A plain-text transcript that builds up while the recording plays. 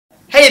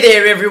Hey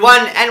there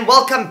everyone, and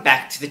welcome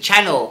back to the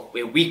channel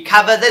where we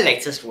cover the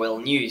latest royal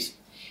news.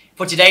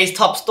 For today's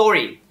top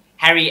story,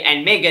 Harry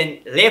and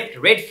Meghan left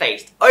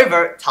red-faced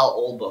over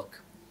tell-all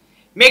book.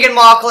 Meghan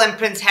Markle and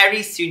Prince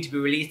Harry's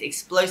soon-to-be-released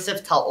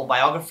explosive tell-all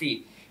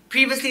biography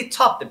previously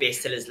topped the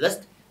bestsellers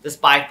list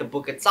despite the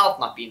book itself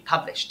not being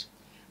published.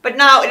 But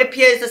now it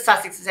appears the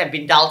Sussexes have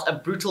been dealt a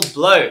brutal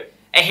blow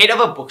ahead of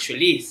a book's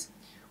release,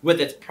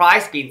 with its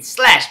price being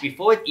slashed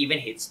before it even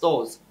hit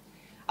stores.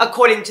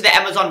 According to the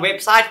Amazon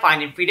website,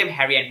 Finding Freedom,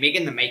 Harry and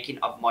Meghan, the making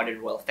of modern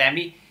royal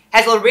family,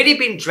 has already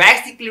been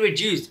drastically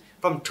reduced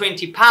from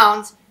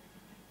 £20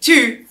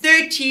 to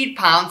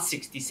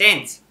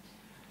 £13.60.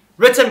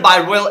 Written by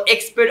royal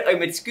expert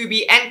Omid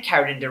Scooby and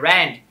Carolyn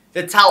Durand,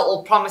 the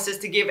tell-all promises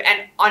to give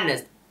an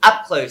honest,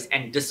 up-close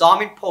and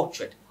disarming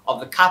portrait of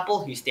the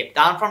couple who stepped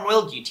down from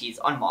royal duties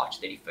on March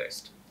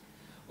 31st.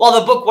 While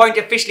the book won't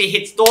officially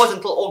hit stores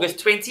until August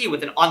 20,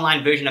 with an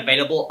online version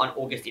available on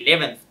August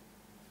 11th,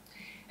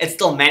 it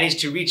still managed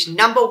to reach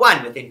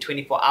 #1 within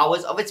 24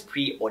 hours of its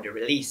pre-order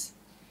release.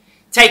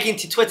 Taking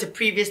to Twitter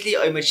previously,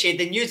 Omid shared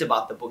the news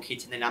about the book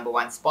hitting the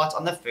 #1 spot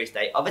on the first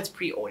day of its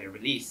pre-order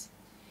release.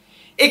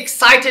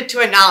 Excited to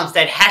announce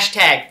that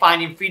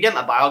 #Finding Freedom,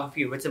 a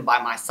biography written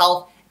by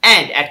myself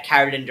and at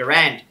Carolyn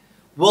Durand,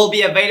 will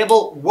be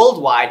available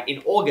worldwide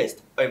in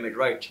August, Omid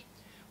wrote.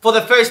 For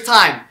the first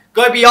time,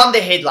 go beyond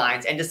the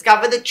headlines and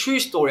discover the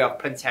true story of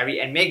Prince Harry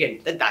and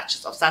Meghan, the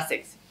Duchess of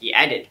Sussex, he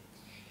added.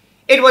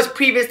 It was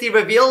previously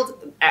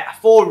revealed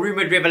 4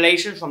 rumoured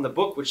revelations from the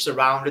book which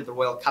surrounded the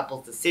royal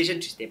couple's decision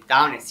to step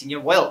down as senior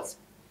royals.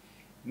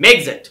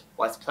 Megxit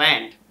was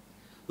planned.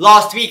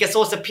 Last week, a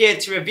source appeared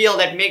to reveal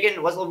that Meghan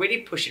was already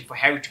pushing for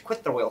Harry to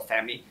quit the royal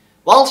family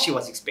while she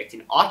was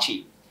expecting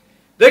Archie.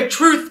 The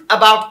truth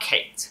about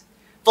Kate.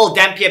 Phil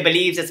Dampier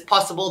believes it's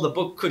possible the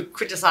book could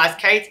criticise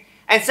Kate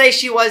and say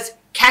she was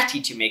catty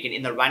to Meghan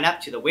in the run-up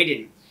to the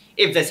wedding.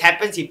 If this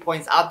happens, he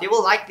points out there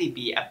will likely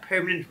be a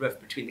permanent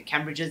rift between the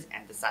Cambridges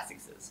and the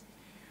Sussexes.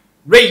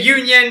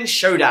 Reunion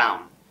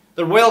showdown.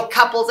 The royal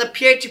couples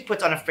appeared to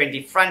put on a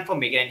friendly front for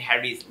Meghan and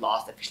Harry's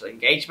last official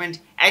engagement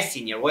as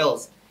senior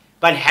royals,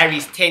 but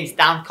Harry's tense,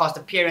 downcast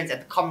appearance at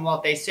the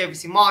Commonwealth Day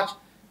service in March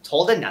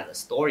told another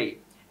story.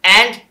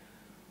 And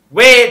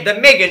where the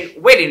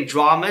Meghan wedding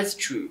drama is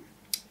true.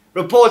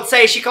 Reports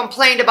say she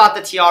complained about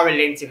the tiara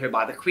lent to her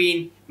by the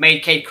Queen,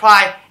 made Kate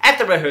cry at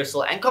the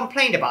rehearsal, and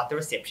complained about the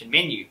reception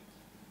menu.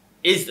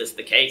 Is this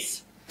the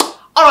case?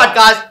 Alright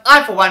guys,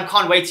 I for one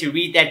can't wait to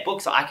read that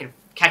book so I can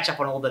catch up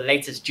on all the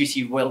latest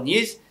juicy royal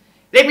news.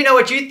 Let me know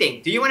what you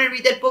think. Do you want to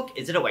read that book?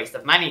 Is it a waste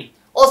of money?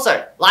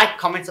 Also, like,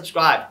 comment,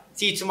 subscribe.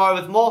 See you tomorrow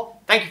with more.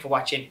 Thank you for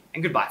watching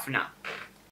and goodbye for now.